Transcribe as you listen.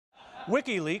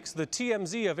Wikileaks, the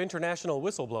TMZ of international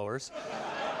whistleblowers,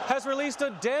 has released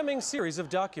a damning series of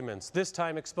documents, this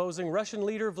time exposing Russian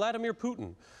leader Vladimir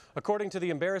Putin. According to the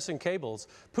embarrassing cables,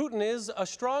 Putin is a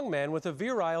strong man with a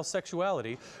virile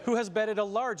sexuality who has bedded a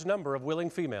large number of willing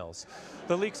females.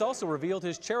 The leaks also revealed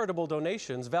his charitable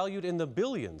donations valued in the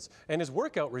billions and his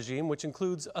workout regime, which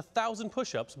includes 1,000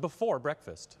 push-ups before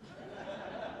breakfast.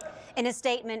 In a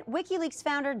statement, WikiLeaks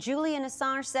founder Julian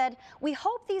Assange said, "We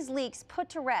hope these leaks put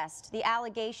to rest the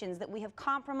allegations that we have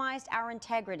compromised our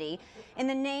integrity in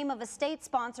the name of a state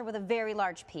sponsor with a very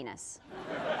large penis."